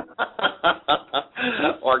want that.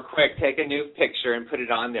 Or quick, take a new picture and put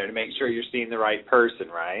it on there to make sure you're seeing the right person,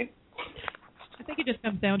 right? I think it just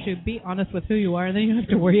comes down to be honest with who you are, and then you don't have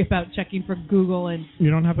to worry about checking for Google and you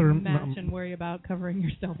don't have to Match and worry about covering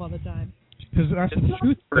yourself all the time. Because that's the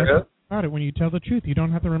truth. That's about it. When you tell the truth, you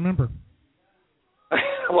don't have to remember.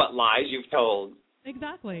 What lies you've told.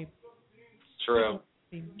 Exactly. True.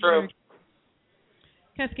 True.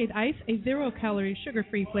 Cascade Ice, a 0-calorie,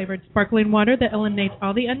 sugar-free flavored sparkling water that eliminates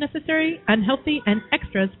all the unnecessary, unhealthy, and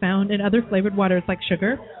extras found in other flavored waters like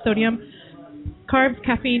sugar, sodium, carbs,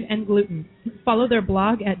 caffeine, and gluten. Follow their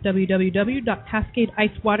blog at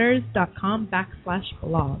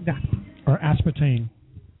www.cascadeicewaters.com/blog. Or aspartame.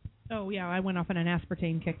 Oh, yeah, I went off on an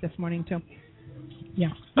aspartame kick this morning, too.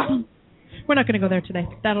 Yeah. We're not going to go there today.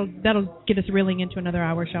 That'll get us reeling into another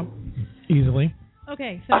hour show. Easily.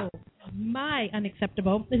 Okay, so my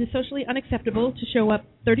unacceptable. It is socially unacceptable to show up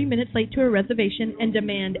 30 minutes late to a reservation and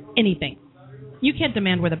demand anything. You can't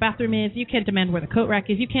demand where the bathroom is. You can't demand where the coat rack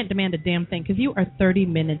is. You can't demand a damn thing because you are 30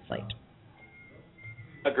 minutes late.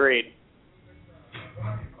 Agreed.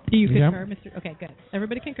 Do you concur, Mr.? Okay, good.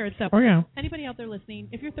 Everybody concurs. So, anybody out there listening,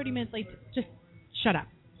 if you're 30 minutes late, just shut up.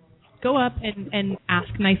 Go up and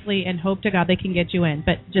ask nicely and hope to God they can get you in,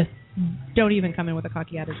 but just don't even come in with a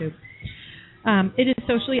cocky attitude. It is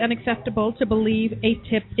socially unacceptable to believe a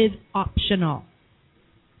tip is optional.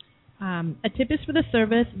 A tip is for the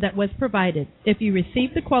service that was provided. If you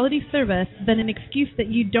receive the quality service, then an excuse that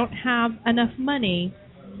you don't have enough money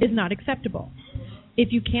is not acceptable.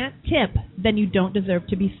 If you can't tip, then you don't deserve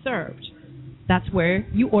to be served. That's where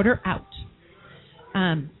you order out.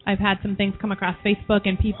 I've had some things come across Facebook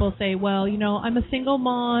and people say, well, I'm a single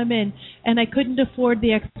mom and I couldn't afford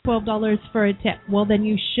the extra $12 for a tip. Well, then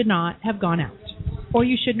you should not have gone out. Or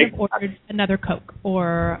you shouldn't have ordered another Coke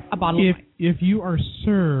or a bottle of wine. If you are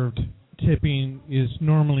served, tipping is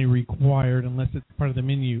normally required unless it's part of the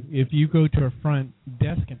menu. If you go to a front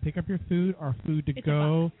desk and pick up your food or food to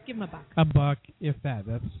go, give them $1. $1, if that.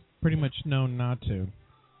 That's pretty much known not to.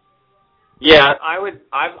 Yeah,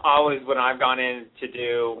 I've always, when I've gone in to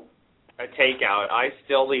do a takeout, I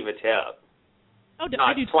still leave a tip. Oh,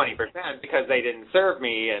 Not 20% because they didn't serve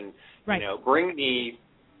me and bring me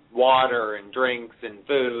water and drinks and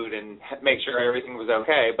food and make sure everything was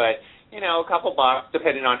okay. But a couple bucks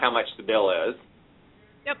depending on how much the bill is.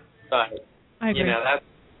 Yep. But I agree. That's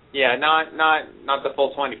not the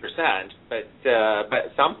full 20%, but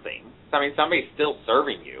something. I mean, somebody's still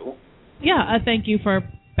serving you. Yeah, thank you for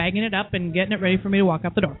bagging it up and getting it ready for me to walk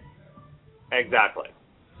out the door. Exactly.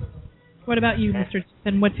 What about you, Mr.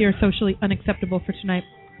 And what's your socially unacceptable for tonight?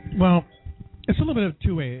 Well, it's a little bit of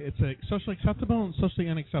two-way. It's socially acceptable and socially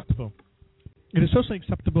unacceptable. It is socially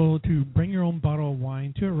acceptable to bring your own bottle of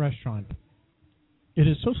wine to a restaurant. It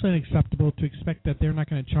is socially unacceptable to expect that they're not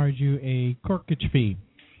going to charge you a corkage fee.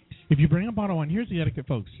 If you bring a bottle of wine, here's the etiquette,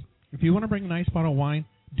 folks. If you want to bring a nice bottle of wine,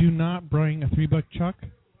 do not bring a $3 chuck.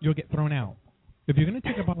 You'll get thrown out. If you're going to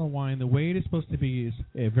take a bottle of wine, the way it is supposed to be is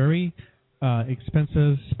a very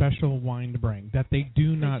expensive, special wine to bring that they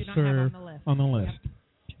do not serve on the list. Yep.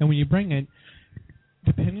 And when you bring it,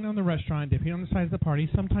 depending on the restaurant, depending on the size of the party,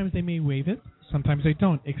 sometimes they may waive it, sometimes they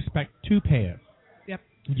don't. Expect to pay it. Yep.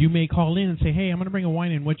 You may call in and say, hey, I'm going to bring a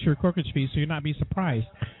wine in. What's your corkage fee? So you'll not be surprised.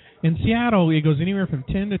 In Seattle, it goes anywhere from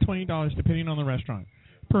 $10 to $20 depending on the restaurant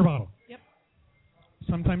per bottle. Yep.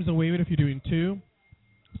 Sometimes they'll waive it if you're doing two.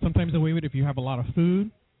 Sometimes they'll waive it if you have a lot of food.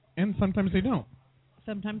 And sometimes they don't.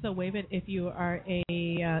 Sometimes they'll waive it if you are a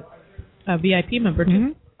VIP member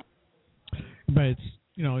too. Mm-hmm. But it's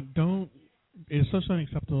it's socially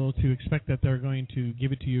unacceptable to expect that they're going to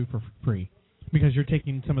give it to you for free because you're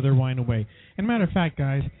taking some of their wine away. And matter of fact,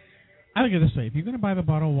 guys, I look at it this way: if you're going to buy the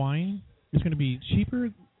bottle of wine, it's going to be cheaper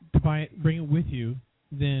to bring it with you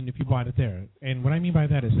than if you bought it there. And what I mean by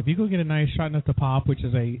that is if you go get a nice shot enough to pop, which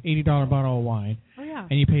is a $80 bottle of wine,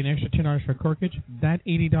 and you pay an extra $10 for corkage, that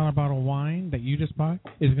 $80 bottle of wine that you just bought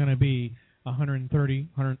is going to be $130,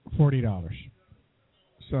 $140.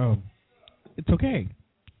 So it's okay.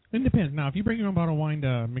 It depends. Now, if you bring your own bottle of wine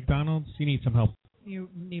to McDonald's, you need some help. You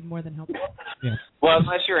need more than help. Yeah. Well,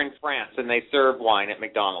 unless you're in France and they serve wine at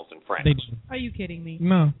McDonald's in France. Are you kidding me?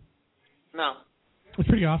 No. It's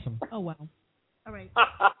pretty awesome. Oh, wow. All right.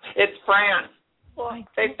 It's France. Well,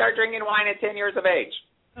 they start drinking wine at 10 years of age.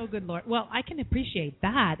 Oh, good Lord. Well, I can appreciate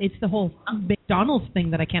that. It's the whole McDonald's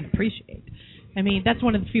thing that I can't appreciate. I mean, that's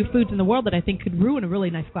one of the few foods in the world that I think could ruin a really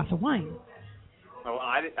nice glass of wine. Well,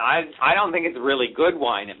 I don't think it's really good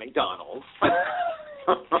wine at McDonald's.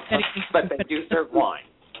 But they do serve wine.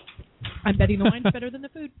 I'm betting the wine's better than the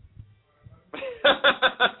food.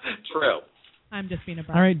 True. I'm just being a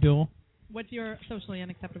brat. All right, Duell. What's your socially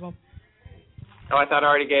unacceptable? Oh, I thought I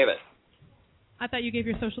already gave it. I thought you gave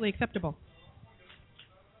your socially acceptable.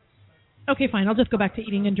 Okay, fine. I'll just go back to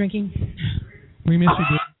eating and drinking. We miss you,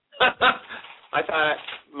 Duell. I thought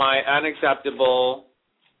my unacceptable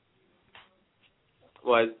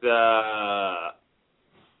was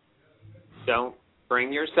don't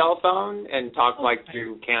bring your cell phone and talk like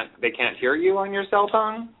they can't hear you on your cell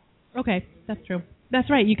phone. Okay, that's true. That's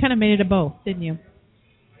right. You kind of made it a bow, didn't you?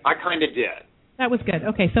 I kind of did. That was good.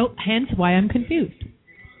 Okay, so hence why I'm confused.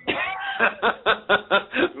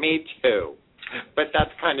 Me too. But that's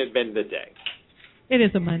kind of been the day. It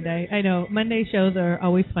is a Monday. I know. Monday shows are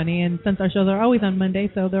always funny, and since our shows are always on Monday,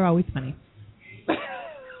 so they're always funny.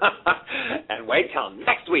 And wait till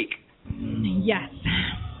next week. Yes.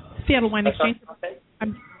 Seattle Wine Exchange.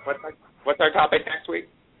 What's our topic next week?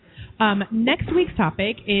 Next week's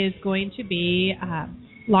topic is going to be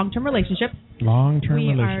long-term relationships.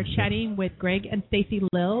 We are chatting with Greg and Stacy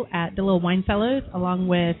Lill at the Little Wine Cellars, along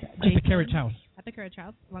with Jason. At the Carriage House. At the Carriage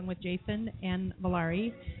House, along with Jason and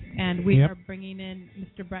Valari. And we are bringing in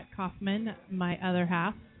Mr. Brett Kaufman, my other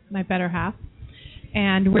half, my better half.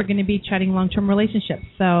 And we're going to be chatting long-term relationships.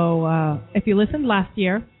 So if you listened last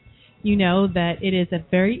year, you know that it is a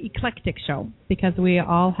very eclectic show because we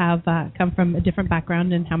all have come from a different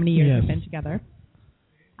background and how many years we've been together.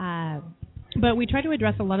 But we try to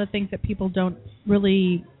address a lot of things that people don't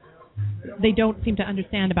seem to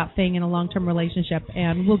understand about staying in a long-term relationship,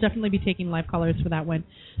 and we'll definitely be taking live callers for that one.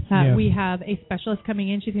 We have a specialist coming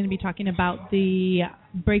in. She's going to be talking about the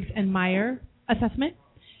Briggs and Meyer assessment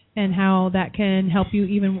and how that can help you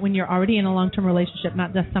even when you're already in a long-term relationship,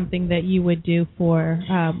 not just something that you would do for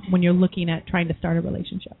when you're looking at trying to start a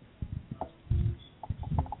relationship.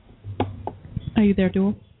 Are you there,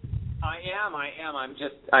 Duell? I am.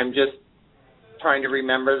 I'm just trying to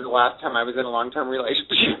remember the last time I was in a long-term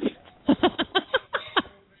relationship.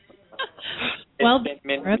 Well, it's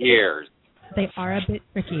been many years. They are a bit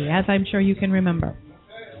tricky, as I'm sure you can remember.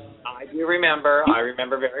 I do remember. I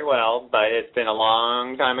remember very well, but it's been a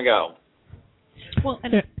long time ago. Well,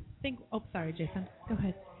 and I think... Oh, sorry, Jason. Go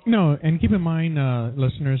ahead. No, and keep in mind,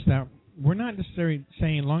 listeners, that we're not necessarily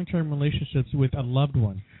saying long-term relationships with a loved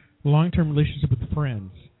one, long-term relationship with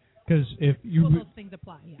friends. Because if you... Well, those things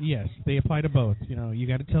apply, yeah. Yes, they apply to both. You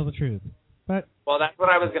got to tell the truth. But well, that's what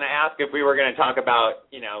I was going to ask, if we were going to talk about,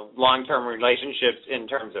 long-term relationships in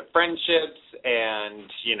terms of friendships and,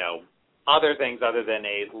 other things other than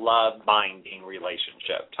a love-binding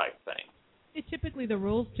relationship type thing. The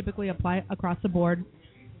rules typically apply across the board.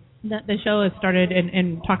 The show is started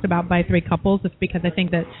and talked about by 3 couples. It's because I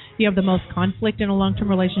think that you have the most conflict in a long-term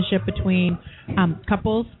relationship between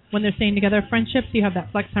couples when they're staying together. Friendships, you have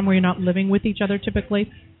that flex time where you're not living with each other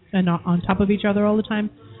typically and not on top of each other all the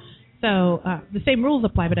time. So the same rules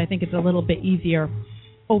apply, but I think it's a little bit easier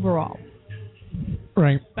overall.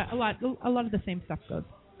 Right. But a lot of the same stuff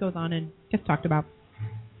goes on and gets talked about.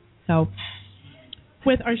 So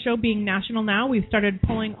with our show being national now, we've started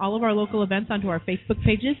pulling all of our local events onto our Facebook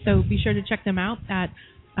pages, so be sure to check them out at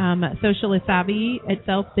Socially Savvy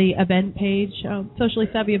itself, the event page, Socially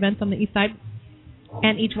Savvy Events on the east side,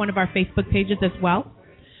 and each one of our Facebook pages as well.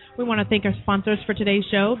 We want to thank our sponsors for today's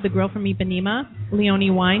show, The Grill from Ipanema,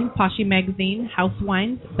 Leone Wine, Poshy Magazine, House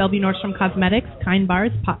Wines, Bellevue Nordstrom Cosmetics, Kind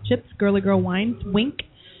Bars, Pop Chips, Girly Girl Wines, Wink,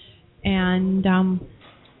 and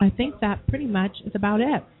I think that pretty much is about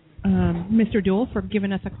it. Mr. Duell, for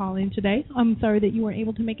giving us a call in today. I'm sorry that you weren't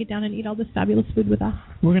able to make it down and eat all this fabulous food with us.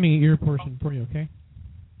 We're going to eat your portion for you, okay?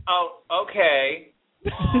 Oh, okay.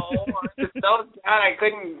 Oh, I'm just so sad I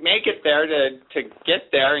couldn't make it there to get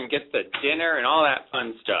there and get the dinner and all that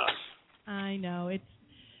fun stuff. I know. It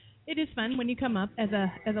is fun when you come up as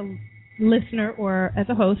a listener or as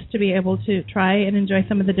a host to be able to try and enjoy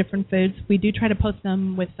some of the different foods. We do try to post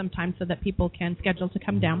them with some time so that people can schedule to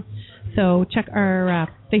come down. So check our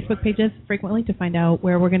Facebook pages frequently to find out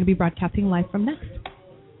where we're going to be broadcasting live from next.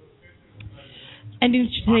 And in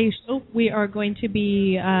today's show, we are going to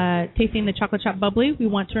be tasting the Chocolate Shop Bubbly. We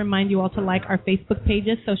want to remind you all to like our Facebook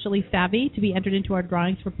pages, Socially Savvy, to be entered into our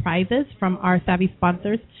drawings for prizes from our Savvy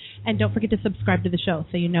sponsors. And don't forget to subscribe to the show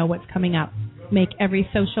so you know what's coming up. Make every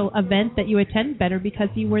social event that you attend better because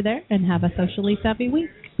you were there, and have a socially savvy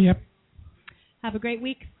week. Yep. Have a great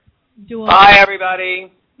week. Duell. Bye,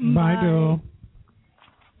 everybody. Bye, Duell.